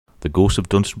The Ghost of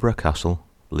Dunstanburgh Castle,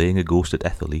 Laying a Ghost at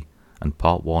Etherley, and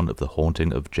Part 1 of The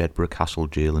Haunting of Jedburgh Castle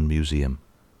Jail and Museum.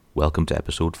 Welcome to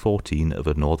episode 14 of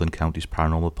a Northern Counties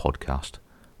Paranormal podcast,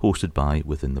 hosted by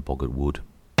Within the Boggart Wood.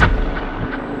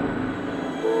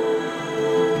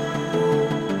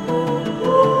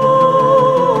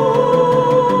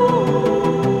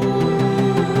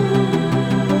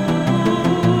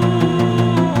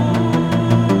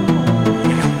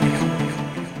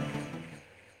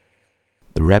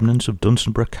 The remnants of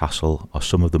Dunstanburgh Castle are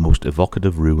some of the most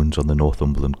evocative ruins on the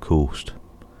Northumberland coast.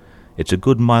 It's a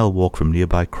good mile walk from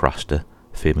nearby Craster,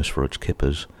 famous for its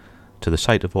kippers, to the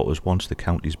site of what was once the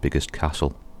county's biggest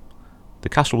castle. The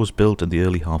castle was built in the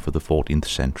early half of the 14th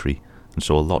century and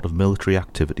saw a lot of military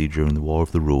activity during the War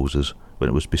of the Roses, when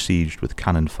it was besieged with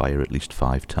cannon fire at least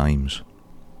 5 times.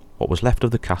 What was left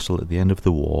of the castle at the end of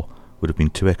the war would have been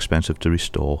too expensive to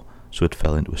restore, so it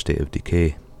fell into a state of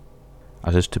decay.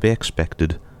 As is to be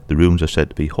expected, the rooms are said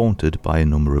to be haunted by a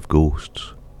number of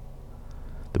ghosts.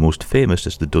 The most famous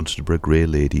is the Dunstanburgh Grey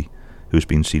Lady, who has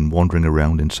been seen wandering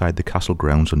around inside the castle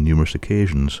grounds on numerous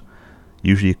occasions,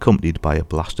 usually accompanied by a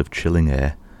blast of chilling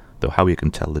air, though how you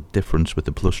can tell the difference with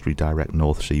the blustery direct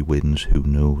North Sea winds, who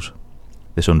knows.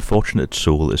 This unfortunate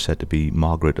soul is said to be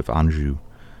Margaret of Anjou,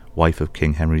 wife of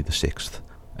King Henry VI,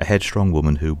 a headstrong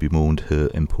woman who bemoaned her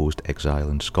imposed exile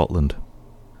in Scotland.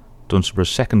 Dunstanburgh's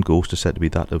second ghost is said to be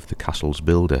that of the castle's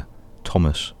builder,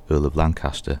 Thomas, Earl of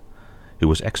Lancaster, who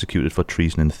was executed for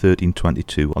treason in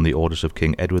 1322 on the orders of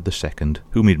King Edward II,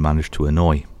 whom he'd managed to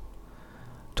annoy.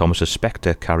 Thomas's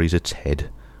spectre carries its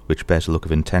head, which bears a look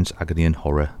of intense agony and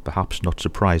horror, perhaps not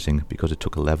surprising because it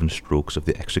took 11 strokes of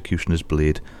the executioner's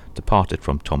blade to part it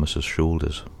from Thomas's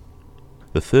shoulders.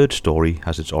 The third story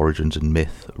has its origins in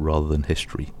myth rather than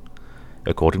history.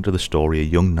 According to the story, a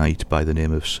young knight by the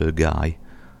name of Sir Guy,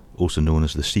 also known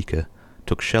as the Seeker,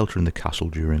 took shelter in the castle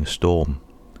during a storm.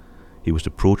 He was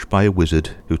approached by a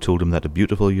wizard who told him that a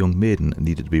beautiful young maiden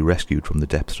needed to be rescued from the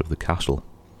depths of the castle.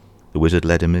 The wizard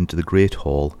led him into the great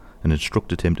hall and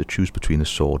instructed him to choose between a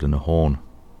sword and a horn.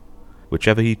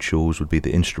 Whichever he chose would be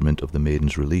the instrument of the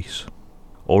maiden's release.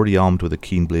 Already armed with a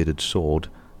keen-bladed sword,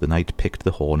 the knight picked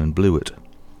the horn and blew it.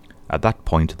 At that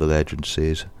point, the legend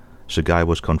says, Sir Guy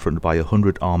was confronted by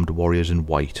 100 armed warriors in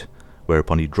white,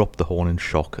 whereupon he dropped the horn in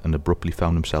shock and abruptly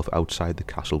found himself outside the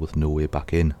castle with no way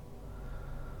back in.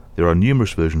 There are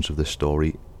numerous versions of this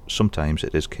story. Sometimes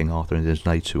it is King Arthur and his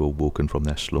knights who are woken from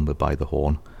their slumber by the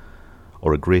horn,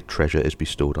 or a great treasure is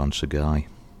bestowed on Sir Guy.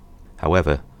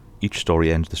 However, each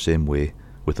story ends the same way,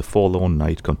 with the forlorn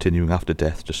knight continuing after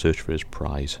death to search for his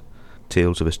prize.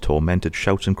 Tales of his tormented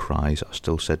shouts and cries are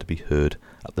still said to be heard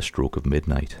at the stroke of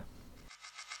midnight.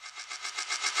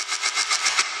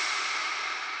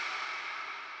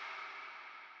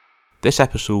 This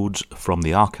episode's From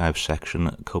the Archive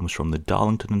section comes from the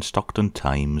Darlington and Stockton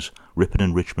Times, Ripon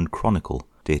and Richmond Chronicle,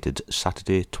 dated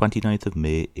Saturday 29th of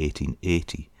May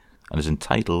 1880, and is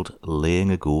entitled Laying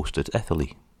a Ghost at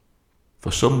Etherley.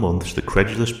 For some months, the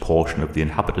credulous portion of the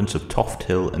inhabitants of Toft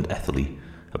Hill and Etherley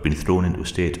have been thrown into a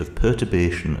state of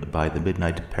perturbation by the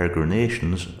midnight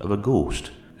peregrinations of a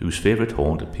ghost, whose favourite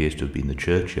haunt appears to have been the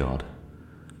churchyard.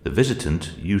 The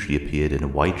visitant usually appeared in a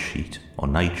white sheet or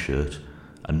nightshirt,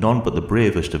 and none but the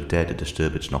bravest have dared to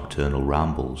disturb its nocturnal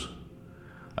rambles.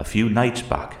 A few nights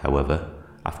back, however,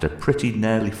 after pretty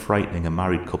nearly frightening a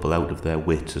married couple out of their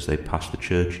wits as they passed the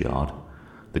churchyard,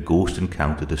 the ghost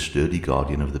encountered a sturdy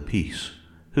guardian of the peace,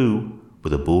 who,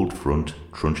 with a bold front,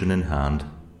 truncheon in hand,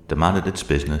 demanded its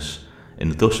business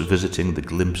in thus visiting the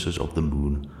glimpses of the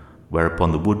moon,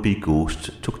 whereupon the would-be ghost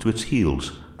took to its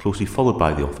heels, closely followed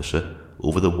by the officer,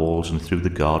 over the walls and through the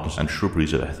gardens and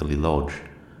shrubberies of Etherley Lodge,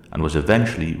 and was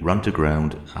eventually run to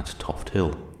ground at Toft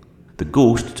Hill. The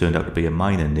ghost turned out to be a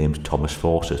miner named Thomas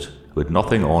Fawcett, who had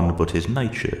nothing on but his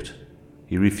nightshirt.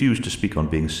 He refused to speak on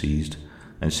being seized,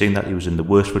 and saying that he was in the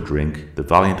worse for drink, the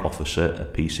valiant officer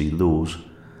at PC Lowes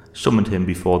summoned him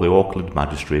before the Auckland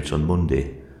magistrates on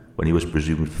Monday, when he was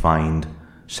presumed fined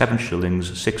 7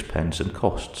 shillings 6 pence and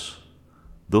costs.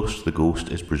 Thus the ghost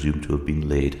is presumed to have been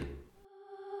laid.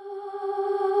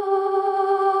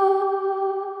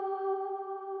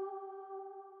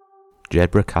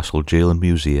 Jedburgh Castle Jail and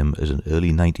Museum is an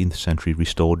early 19th century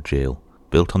restored jail,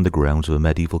 built on the grounds of a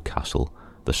medieval castle,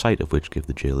 the site of which gave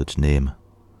the jail its name.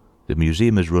 The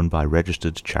museum is run by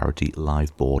registered charity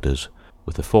Live Boarders,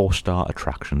 with a 4-star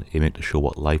attraction aiming to show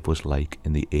what life was like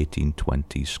in the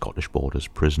 1820s Scottish Borders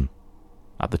prison.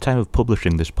 At the time of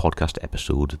publishing this podcast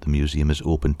episode, the museum is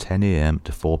open 10 a.m.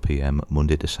 to 4 p.m.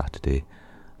 Monday to Saturday,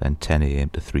 then 10 a.m.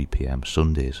 to 3 p.m.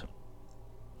 Sundays.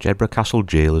 Jedburgh Castle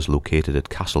Jail is located at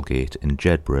Castlegate in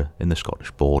Jedburgh in the Scottish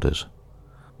Borders.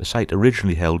 The site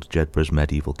originally held Jedburgh's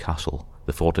medieval castle.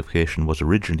 The fortification was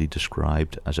originally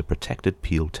described as a protected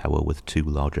peel tower with two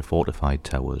larger fortified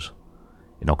towers.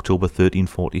 In October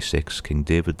 1346, King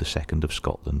David II of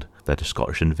Scotland led a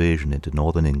Scottish invasion into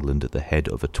northern England at the head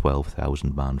of a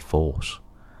 12,000-man force.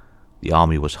 The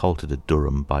army was halted at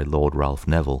Durham by Lord Ralph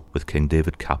Neville, with King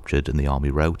David captured and the army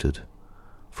routed.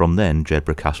 From then,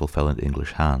 Jedburgh Castle fell into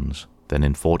English hands. Then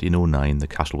in 1409, the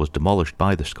castle was demolished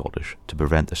by the Scottish to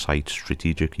prevent the site's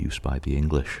strategic use by the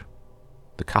English.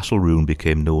 The castle ruin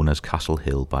became known as Castle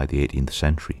Hill by the 18th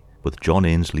century, with John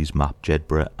Ainsley's map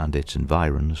Jedburgh and its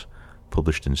environs,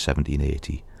 published in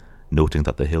 1780, noting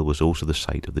that the hill was also the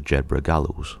site of the Jedburgh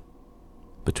Gallows.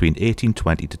 Between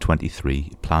 1820 to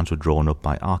 23, plans were drawn up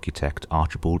by architect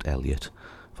Archibald Elliott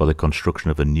for the construction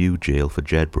of a new jail for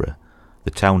Jedburgh,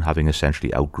 the town having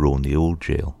essentially outgrown the old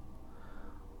jail.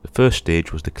 The first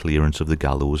stage was the clearance of the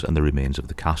gallows and the remains of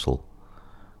the castle.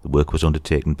 The work was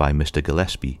undertaken by Mr.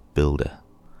 Gillespie, builder.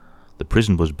 The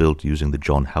prison was built using the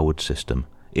John Howard system,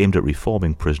 aimed at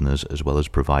reforming prisoners as well as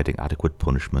providing adequate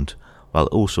punishment, while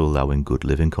also allowing good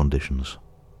living conditions.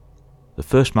 The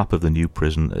first map of the new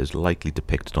prison is likely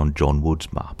depicted on John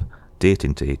Wood's map,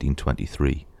 dating to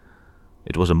 1823.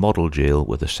 It was a model jail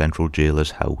with a central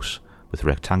jailer's house, with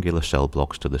rectangular cell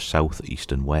blocks to the south,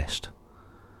 east and west.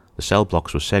 The cell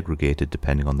blocks were segregated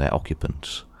depending on their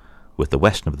occupants, with the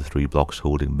western of the three blocks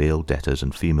holding male debtors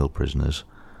and female prisoners,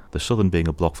 the southern being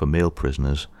a block for male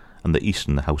prisoners, and the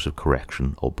eastern the House of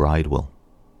Correction or Bridewell.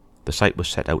 The site was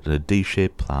set out in a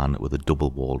D-shaped plan with a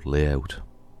double-walled layout.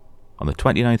 On the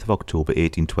 29th of October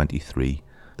 1823,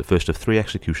 the first of three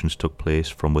executions took place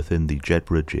from within the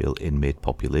Jedburgh jail inmate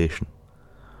population.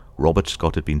 Robert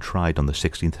Scott had been tried on the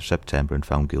 16th of September and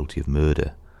found guilty of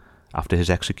murder. After his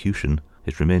execution,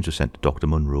 his remains were sent to Dr.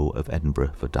 Munro of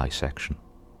Edinburgh for dissection.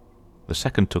 The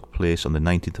second took place on the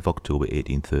 19th of October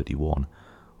 1831,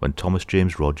 when Thomas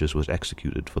James Rogers was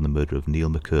executed for the murder of Neil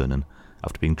McKernan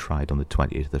after being tried on the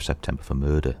 28th of September for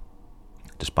murder.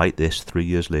 Despite this, 3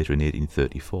 years later in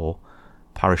 1834,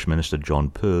 Parish Minister John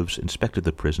Purves inspected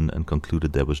the prison and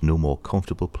concluded there was no more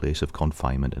comfortable place of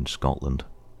confinement in Scotland.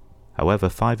 However,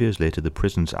 5 years later the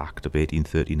Prisons Act of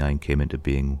 1839 came into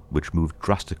being, which moved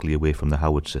drastically away from the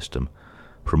Howard system,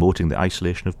 promoting the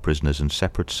isolation of prisoners in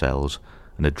separate cells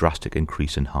and a drastic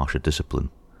increase in harsher discipline.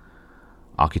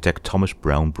 Architect Thomas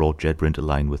Brown brought Jedburgh into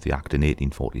line with the Act in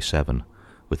 1847,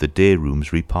 with the day rooms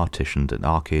repartitioned and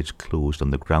arcades closed on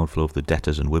the ground floor of the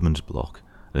debtors and women's block,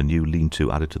 and a new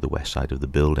lean-to added to the west side of the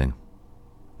building.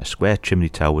 A square chimney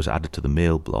tower was added to the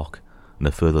male block, and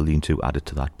a further lean-to added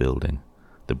to that building.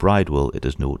 The Bridewell, it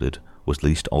is noted, was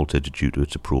least altered due to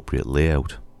its appropriate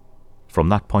layout. From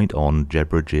that point on,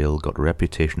 Jedburgh Jail got a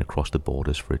reputation across the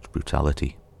borders for its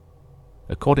brutality.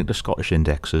 According to Scottish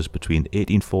indexes, between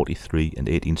 1843 and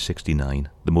 1869,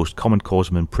 the most common cause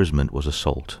of imprisonment was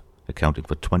assault, accounting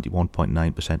for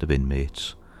 21.9% of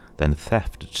inmates, then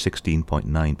theft at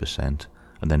 16.9%,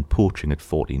 and then poaching at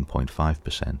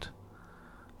 14.5%.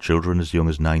 Children as young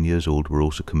as 9 years old were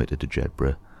also committed to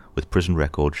Jedburgh, with prison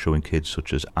records showing kids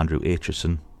such as Andrew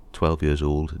Aitchison, 12 years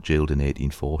old, jailed in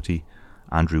 1840,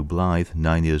 Andrew Blythe,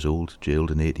 9 years old,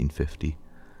 jailed in 1850,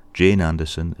 Jane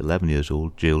Anderson, 11 years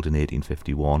old, jailed in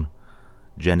 1851,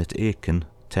 Janet Aiken,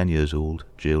 10 years old,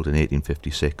 jailed in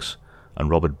 1856, and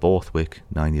Robert Borthwick,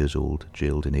 9 years old,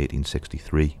 jailed in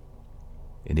 1863.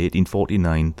 In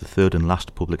 1849, the third and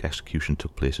last public execution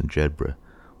took place in Jedburgh,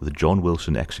 with John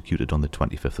Wilson executed on the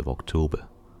 25th of October.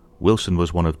 Wilson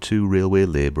was one of two railway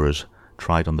labourers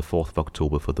tried on the 4th of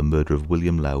October for the murder of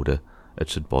William Lauder at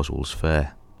St Boswell's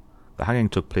Fair. The hanging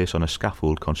took place on a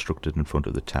scaffold constructed in front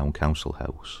of the town council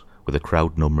house, with a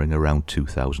crowd numbering around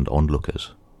 2,000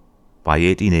 onlookers. By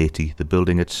 1880, the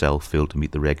building itself failed to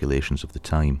meet the regulations of the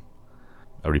time.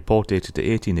 A report dated to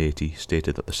 1880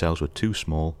 stated that the cells were too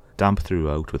small, damp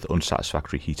throughout with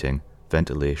unsatisfactory heating,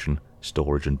 ventilation,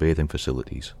 storage and bathing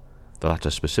facilities, the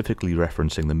latter specifically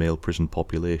referencing the male prison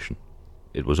population.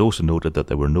 It was also noted that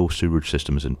there were no sewerage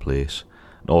systems in place,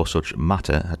 and all such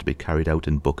matter had to be carried out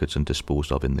in buckets and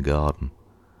disposed of in the garden.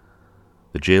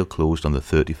 The jail closed on the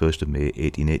 31st of May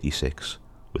 1886,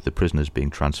 with the prisoners being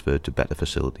transferred to better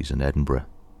facilities in Edinburgh.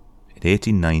 In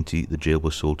 1890, the jail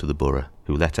was sold to the borough,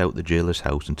 who let out the jailer's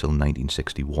house until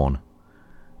 1961.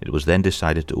 It was then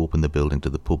decided to open the building to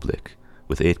the public,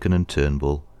 with Aitken and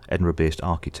Turnbull, Edinburgh-based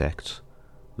architects,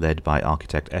 led by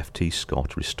architect F.T.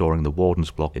 Scott, restoring the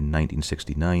Warden's Block in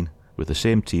 1969, with the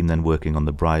same team then working on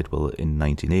the Bridewell in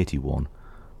 1981,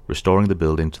 restoring the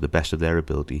building to the best of their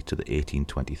ability to the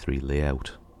 1823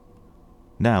 layout.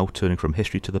 Now, turning from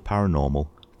history to the paranormal,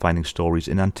 finding stories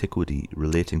in antiquity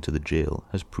relating to the jail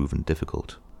has proven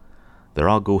difficult. There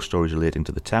are ghost stories relating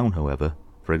to the town, however.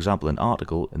 For example, an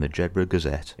article in the Jedburgh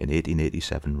Gazette in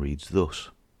 1887 reads thus: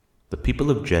 "The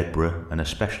people of Jedburgh, and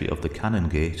especially of the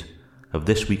Canongate, have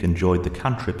this week enjoyed the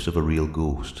cantrips of a real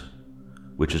ghost,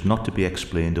 which is not to be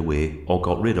explained away or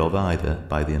got rid of either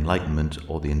by the Enlightenment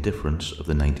or the indifference of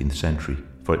the 19th century,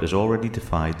 for it has already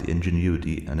defied the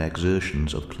ingenuity and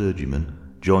exertions of clergymen,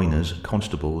 joiners,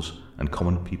 constables, and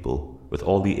common people, with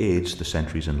all the aids the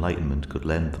century's enlightenment could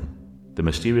lend them. The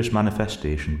mysterious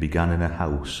manifestation began in a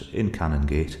house in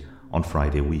Canongate on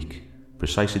Friday week,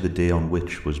 precisely the day on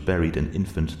which was buried an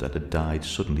infant that had died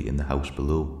suddenly in the house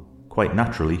below. Quite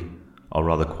naturally, or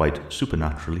rather quite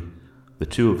supernaturally, the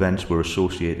two events were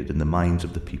associated in the minds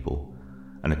of the people,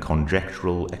 and a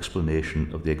conjectural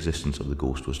explanation of the existence of the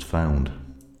ghost was found.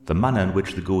 The manner in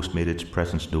which the ghost made its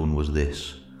presence known was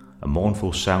this: a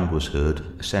mournful sound was heard,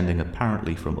 ascending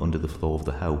apparently from under the floor of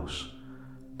the house.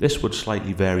 This would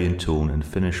slightly vary in tone and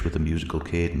finish with a musical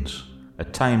cadence.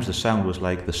 At times the sound was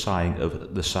like the sighing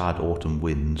of the sad autumn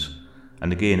winds,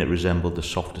 and again it resembled the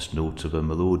softest notes of a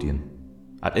melodeon.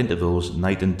 At intervals,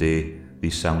 night and day,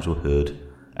 these sounds were heard,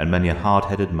 and many a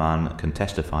hard-headed man can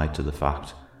testify to the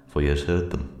fact, for he has heard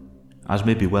them. As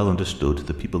may be well understood,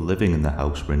 the people living in the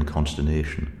house were in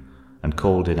consternation, and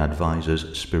called in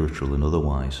advisers, spiritual and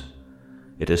otherwise.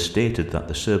 It is stated that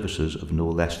the services of no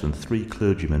less than 3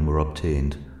 clergymen were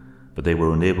obtained, but they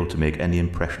were unable to make any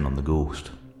impression on the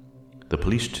ghost. The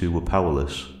police too were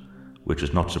powerless, which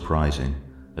is not surprising,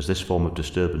 as this form of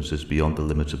disturbance is beyond the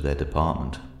limits of their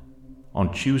department.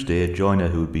 On Tuesday, a joiner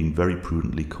who had been very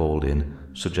prudently called in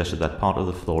suggested that part of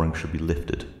the flooring should be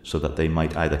lifted so that they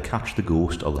might either catch the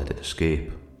ghost or let it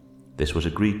escape. This was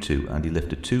agreed to, and he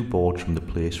lifted 2 boards from the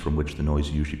place from which the noise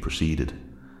usually proceeded.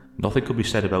 Nothing could be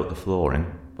said about the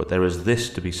flooring, but there is this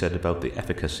to be said about the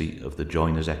efficacy of the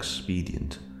joiner's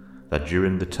expedient, that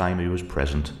during the time he was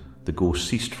present, the ghost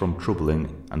ceased from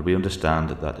troubling, and we understand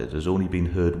that it has only been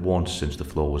heard once since the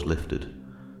floor was lifted.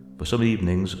 For some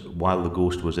evenings, while the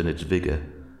ghost was in its vigour,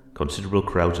 considerable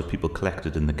crowds of people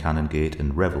collected in the Canongate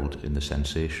and revelled in the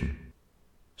sensation.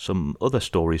 Some other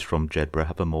stories from Jedburgh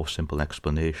have a more simple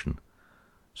explanation,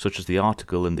 such as the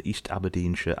article in the East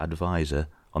Aberdeenshire Advisor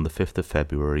on the 5th of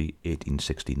February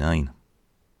 1869.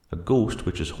 A ghost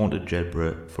which has haunted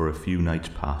Jedburgh for a few nights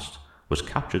past was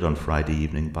captured on Friday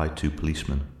evening by 2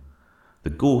 policemen. The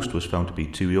ghost was found to be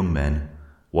 2 young men,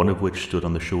 one of which stood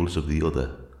on the shoulders of the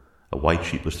other. A white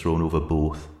sheet was thrown over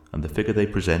both, and the figure they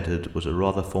presented was a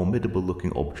rather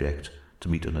formidable-looking object to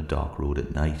meet on a dark road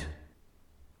at night.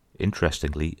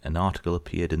 Interestingly, an article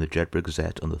appeared in the Jedburgh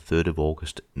Gazette on the 3rd of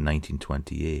August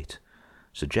 1928,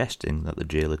 suggesting that the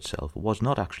jail itself was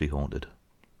not actually haunted.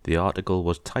 The article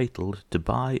was titled "To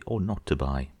Buy or Not to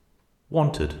Buy."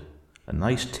 Wanted: a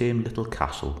nice tame little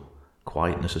castle,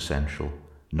 quietness essential,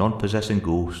 non-possessing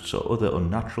ghosts or other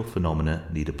unnatural phenomena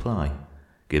need apply.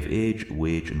 Give age,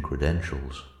 wage and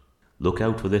credentials. Look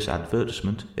out for this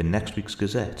advertisement in next week's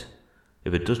Gazette.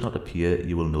 If it does not appear,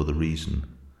 you will know the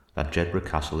reason. That Jedburgh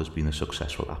Castle has been a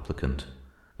successful applicant.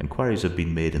 Inquiries have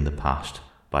been made in the past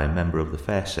by a member of the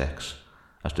fair sex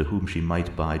as to whom she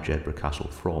might buy Jedburgh Castle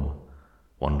from.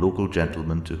 One local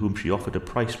gentleman to whom she offered a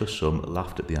priceless sum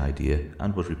laughed at the idea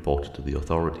and was reported to the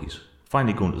authorities.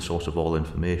 Finally going to the source of all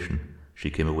information, she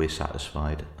came away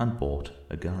satisfied and bought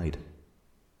a guide.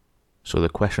 So the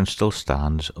question still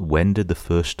stands, when did the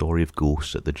first story of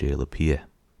ghosts at the jail appear?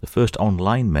 The first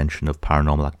online mention of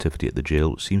paranormal activity at the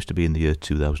jail seems to be in the year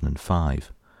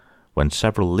 2005, when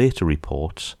several later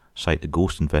reports cite a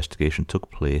ghost investigation took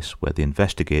place where the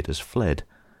investigators fled,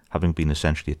 having been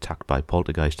essentially attacked by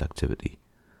poltergeist activity.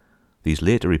 These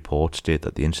later reports state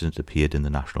that the incident appeared in the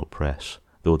national press,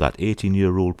 though that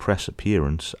 18-year-old press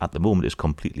appearance at the moment is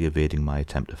completely evading my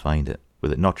attempt to find it,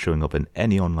 with it not showing up in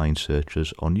any online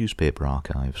searches or newspaper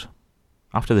archives.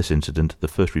 After this incident, the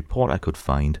first report I could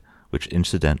find, which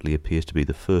incidentally appears to be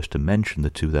the first to mention the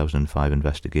 2005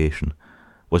 investigation,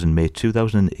 was in May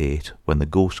 2008 when the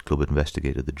Ghost Club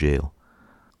investigated the jail.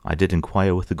 I did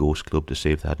inquire with the Ghost Club to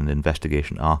see if they had an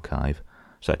investigation archive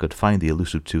so I could find the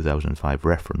elusive 2005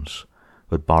 reference,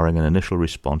 but barring an initial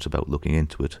response about looking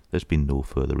into it, there's been no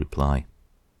further reply.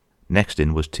 Next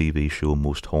in was TV show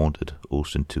Most Haunted,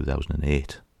 also in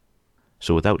 2008.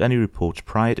 So without any reports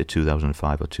prior to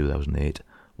 2005 or 2008,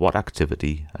 what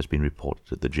activity has been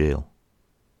reported at the jail?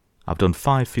 I've done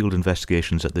 5 field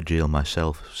investigations at the jail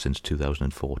myself since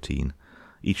 2014,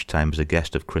 each time as a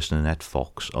guest of Chris and Annette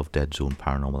Fox of Dead Zone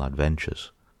Paranormal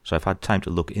Adventures, so I've had time to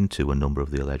look into a number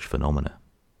of the alleged phenomena.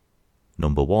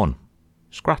 Number 1.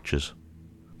 Scratches.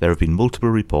 There have been multiple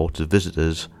reports of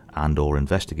visitors and or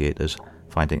investigators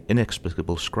finding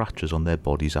inexplicable scratches on their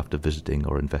bodies after visiting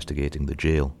or investigating the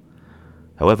jail.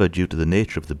 However, due to the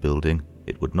nature of the building,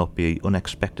 it would not be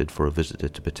unexpected for a visitor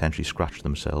to potentially scratch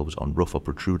themselves on rough or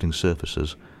protruding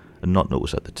surfaces and not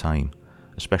notice at the time,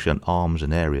 especially on arms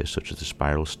and areas such as the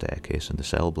spiral staircase and the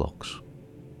cell blocks.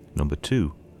 Number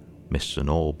 2. Mists and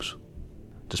orbs.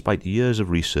 Despite years of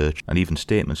research and even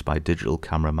statements by digital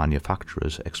camera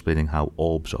manufacturers explaining how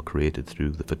orbs are created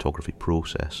through the photography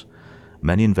process,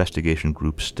 many investigation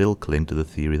groups still cling to the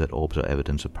theory that orbs are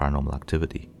evidence of paranormal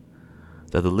activity.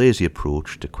 They're the lazy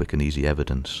approach to quick and easy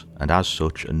evidence, and as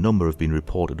such a number have been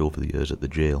reported over the years at the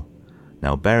jail.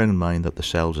 Now, bearing in mind that the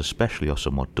cells especially are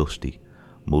somewhat dusty,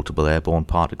 multiple airborne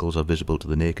particles are visible to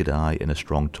the naked eye in a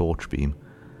strong torch beam,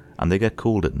 and they get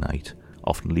cold at night,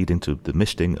 often leading to the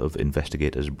misting of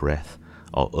investigators' breath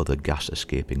or other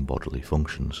gas-escaping bodily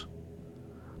functions.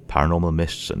 Paranormal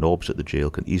mists and orbs at the jail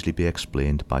can easily be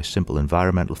explained by simple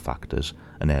environmental factors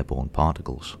and airborne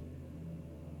particles.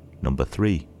 Number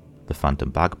 3. The Phantom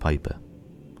Bagpiper.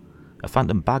 A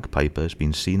phantom bagpiper has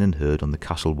been seen and heard on the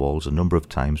castle walls a number of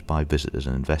times by visitors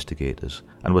and investigators,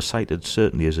 and was sighted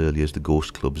certainly as early as the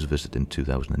Ghost Club's visit in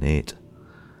 2008.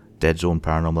 Dead Zone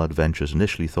Paranormal Adventures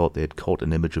initially thought they had caught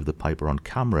an image of the piper on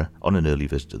camera on an early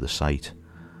visit to the site.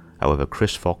 However,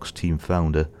 Chris Fox, team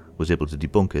founder, was able to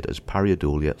debunk it as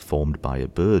pareidolia formed by a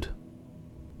bird.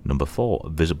 Number 4.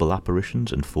 Visible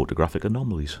apparitions and photographic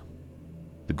anomalies.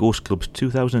 The Ghost Club's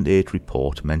 2008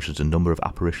 report mentions a number of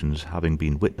apparitions having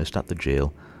been witnessed at the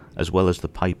jail, as well as the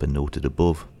piper noted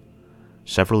above.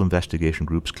 Several investigation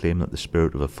groups claim that the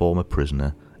spirit of a former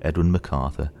prisoner, Edwin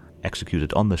MacArthur,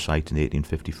 executed on the site in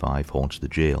 1855, haunts the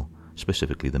jail,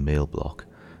 specifically the mail block,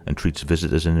 and treats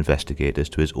visitors and investigators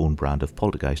to his own brand of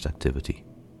poltergeist activity.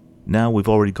 Now, we've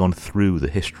already gone through the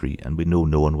history and we know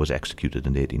no one was executed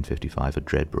in 1855 at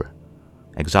Jedburgh.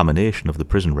 Examination of the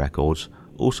prison records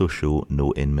also show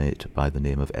no inmate by the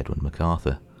name of Edwin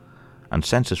MacArthur, and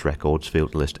census records fail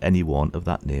to list anyone of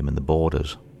that name in the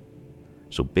borders.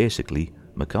 So basically,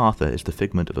 MacArthur is the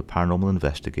figment of a paranormal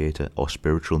investigator or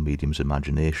spiritual medium's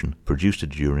imagination, produced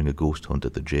during a ghost hunt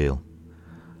at the jail.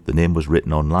 The name was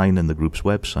written online in the group's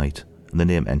website, and the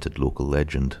name entered local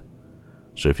legend.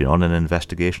 So if you're on an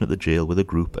investigation at the jail with a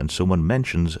group and someone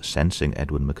mentions sensing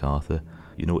Edwin MacArthur,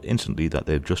 you know instantly that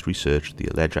they've just researched the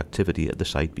alleged activity at the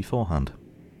site beforehand.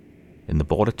 In the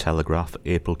Border Telegraph,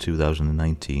 April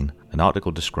 2019, an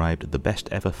article described the best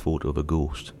ever photo of a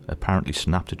ghost, apparently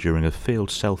snapped during a failed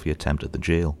selfie attempt at the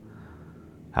jail.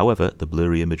 However, the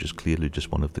blurry image is clearly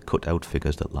just one of the cut-out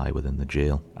figures that lie within the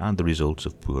jail, and the results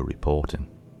of poor reporting.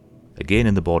 Again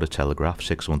in the Border Telegraph,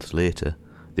 6 months later,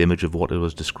 the image of what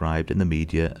was described in the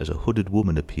media as a hooded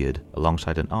woman appeared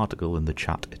alongside an article in the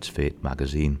Chat It's Fate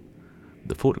magazine.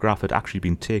 The photograph had actually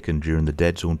been taken during the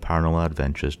Dead Zone Paranormal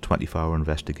Adventures 24-hour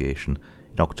investigation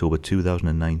in October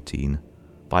 2019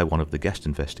 by one of the guest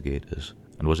investigators,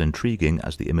 and was intriguing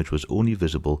as the image was only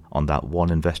visible on that one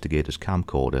investigator's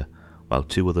camcorder, while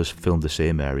 2 others filmed the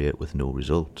same area with no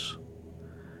results.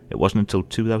 It wasn't until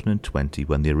 2020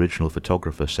 when the original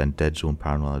photographer sent Dead Zone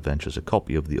Paranormal Adventures a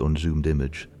copy of the unzoomed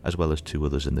image, as well as 2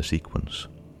 others in the sequence.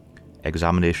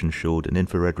 Examination showed an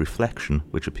infrared reflection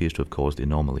which appears to have caused the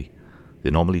anomaly. The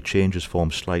anomaly changes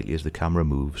form slightly as the camera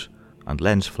moves, and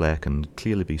lens flare can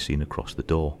clearly be seen across the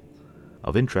door.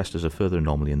 Of interest is a further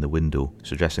anomaly in the window,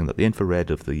 suggesting that the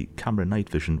infrared of the camera night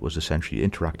vision was essentially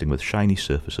interacting with shiny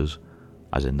surfaces,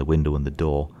 as in the window and the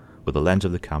door, with the lens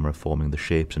of the camera forming the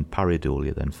shapes and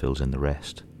pareidolia then fills in the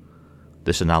rest.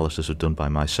 This analysis was done by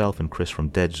myself and Chris from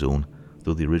Dead Zone,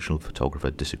 though the original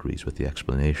photographer disagrees with the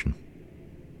explanation.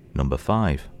 Number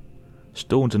 5.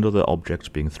 Stones and other objects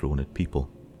being thrown at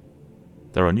people.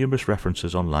 There are numerous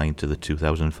references online to the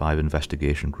 2005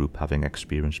 investigation group having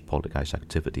experienced poltergeist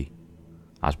activity.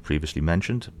 As previously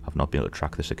mentioned, I've not been able to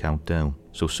track this account down,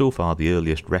 so far the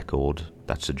earliest record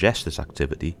that suggests this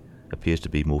activity appears to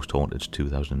be Most Haunted's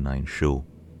 2009 show.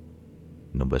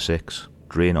 Number 6.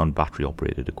 Drain on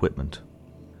battery-operated equipment.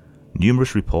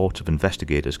 Numerous reports of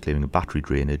investigators claiming battery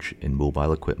drainage in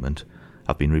mobile equipment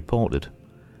have been reported.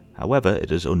 However,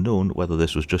 it is unknown whether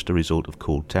this was just a result of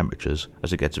cold temperatures,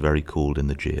 as it gets very cold in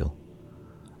the jail,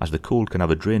 as the cold can have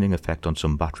a draining effect on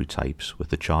some battery types, with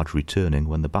the charge returning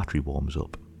when the battery warms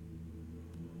up.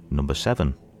 Number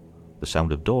 7. The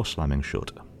sound of door slamming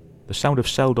shut. The sound of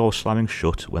cell doors slamming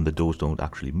shut when the doors don't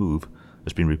actually move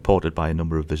has been reported by a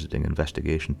number of visiting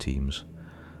investigation teams.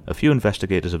 A few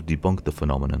investigators have debunked the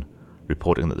phenomenon,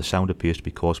 reporting that the sound appears to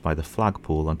be caused by the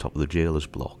flagpole on top of the jailer's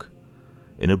block.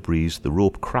 In a breeze, the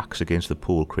rope cracks against the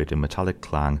pole, creating a metallic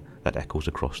clang that echoes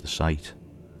across the site.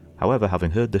 However,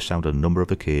 having heard this sound on a number of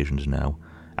occasions now,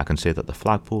 I can say that the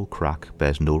flagpole crack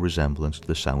bears no resemblance to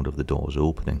the sound of the doors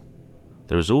opening.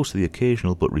 There is also the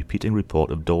occasional but repeating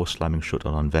report of doors slamming shut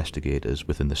on investigators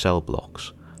within the cell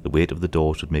blocks. The weight of the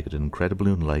doors would make it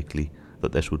incredibly unlikely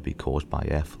that this would be caused by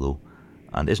airflow,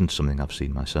 and isn't something I've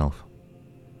seen myself.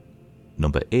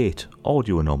 Number 8.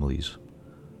 Audio anomalies.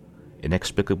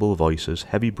 Inexplicable voices,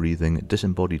 heavy breathing,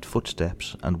 disembodied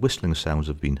footsteps and whistling sounds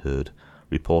have been heard,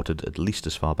 reported at least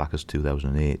as far back as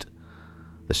 2008.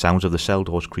 The sounds of the cell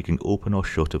doors creaking open or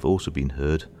shut have also been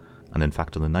heard, and in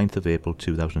fact on the 9th of April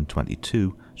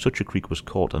 2022, such a creak was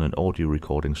caught on an audio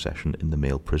recording session in the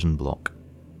male prison block.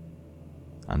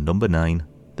 And number 9.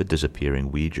 The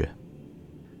disappearing Ouija.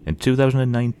 In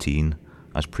 2019,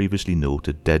 as previously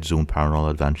noted, Dead Zone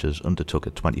Paranormal Adventures undertook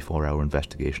a 24-hour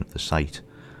investigation of the site,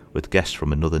 with guests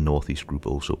from another Northeast group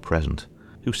also present,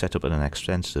 who set up an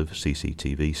extensive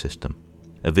CCTV system.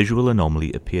 A visual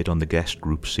anomaly appeared on the guest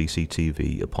group's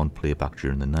CCTV upon playback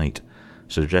during the night,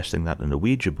 suggesting that an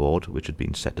Ouija board, which had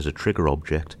been set as a trigger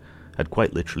object, had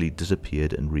quite literally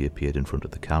disappeared and reappeared in front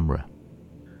of the camera.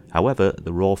 However,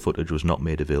 the raw footage was not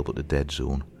made available to Dead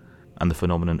Zone, and the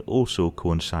phenomenon also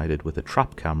coincided with a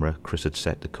trap camera Chris had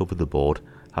set to cover the board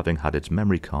having had its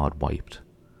memory card wiped,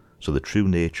 so the true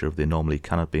nature of the anomaly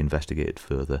cannot be investigated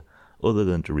further other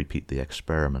than to repeat the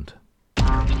experiment.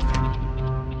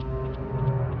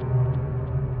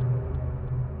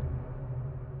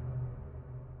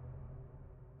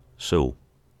 So,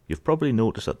 you've probably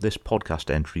noticed that this podcast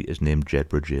entry is named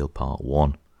Jedburgh Jail Part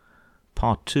 1.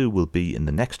 Part 2 will be in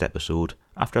the next episode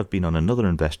after I've been on another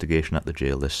investigation at the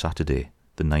jail this Saturday,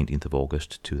 the 19th of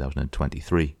August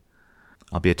 2023.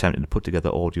 I'll be attempting to put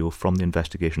together audio from the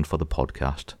investigation for the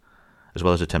podcast, as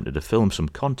well as attempting to film some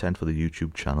content for the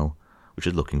YouTube channel, which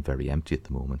is looking very empty at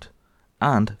the moment,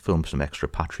 and film some extra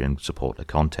Patreon supporter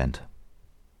content.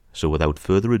 So without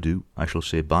further ado, I shall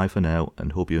say bye for now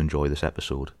and hope you enjoy this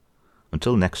episode.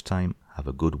 Until next time, have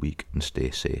a good week and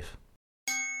stay safe.